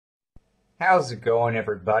How's it going,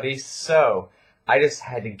 everybody? So, I just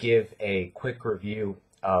had to give a quick review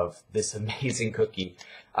of this amazing cookie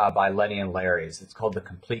by Lenny and Larry's. It's called the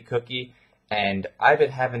Complete Cookie, and I've been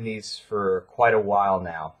having these for quite a while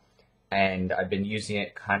now, and I've been using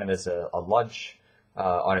it kind of as a lunch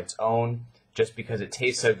on its own, just because it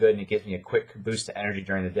tastes so good and it gives me a quick boost of energy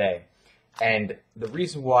during the day. And the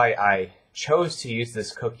reason why I chose to use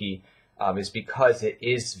this cookie is because it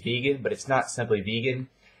is vegan, but it's not simply vegan.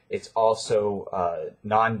 It's also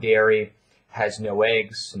non-dairy, has no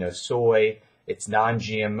eggs, no soy. It's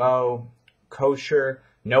non-GMO, kosher,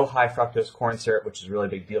 no high fructose corn syrup, which is a really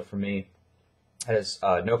big deal for me. It has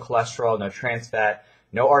no cholesterol, no trans fat,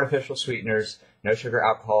 no artificial sweeteners, no sugar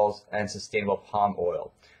alcohols, and sustainable palm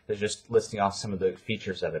oil. They're just listing off some of the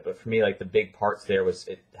features of it. But for me, like the big parts there was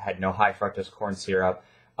it had no high fructose corn syrup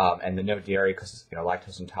and the no dairy because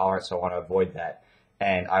lactose intolerant, so I want to avoid that.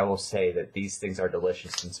 And I will say that these things are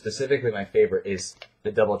delicious. And specifically, my favorite is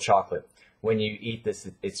the double chocolate. When you eat this,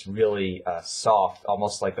 it's really soft,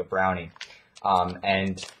 almost like a brownie.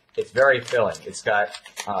 And it's very filling. It's got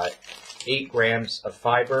 8 grams of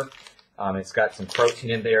fiber. It's got some protein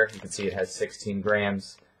in there. You can see it has 16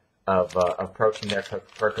 grams of protein there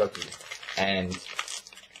per cookie. And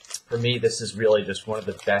for me, this is really just one of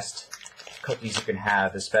the best cookies you can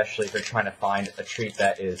have, especially if you're trying to find a treat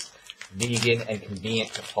that is vegan and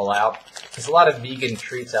convenient to pull out. There's a lot of vegan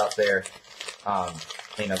treats out there.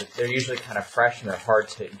 They're usually kind of fresh and they're hard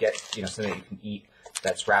to get, something that you can eat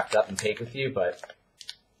that's wrapped up and take with you, but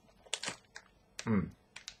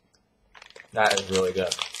that is really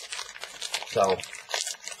good. So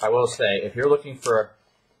I will say, if you're looking for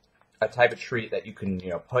a type of treat that you can,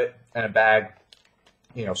 put in a bag,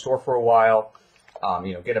 store for a while,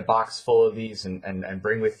 get a box full of these and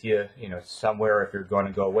bring with you, somewhere if you're going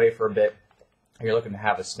to go away for a bit. You're looking to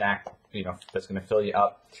have a snack, that's going to fill you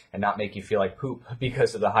up and not make you feel like poop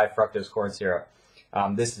because of the high fructose corn syrup.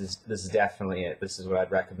 This is definitely it. This is what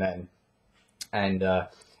I'd recommend. And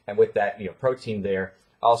with that, protein there,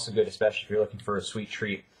 also good, especially if you're looking for a sweet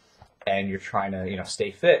treat and you're trying to,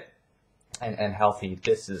 stay fit and healthy.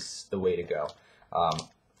 This is the way to go.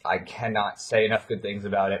 I cannot say enough good things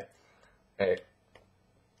about it.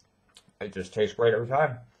 It just tastes great every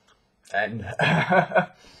time, and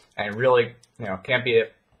and really, can't beat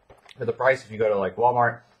it for the price. If you go to like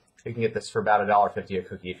Walmart, you can get this for about $1.50 a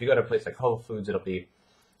cookie. If you go to a place like Whole Foods, it'll be a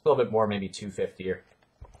little bit more, maybe $2.50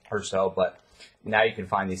 or so. But now you can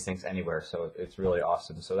find these things anywhere, so it's really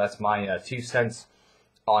awesome. So that's my 2 cents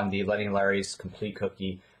on the Lenny and Larry's Complete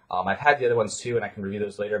Cookie. I've had the other ones too, and I can review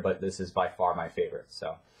those later. But this is by far my favorite.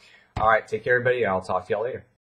 So, all right, take care, everybody, and I'll talk to y'all later.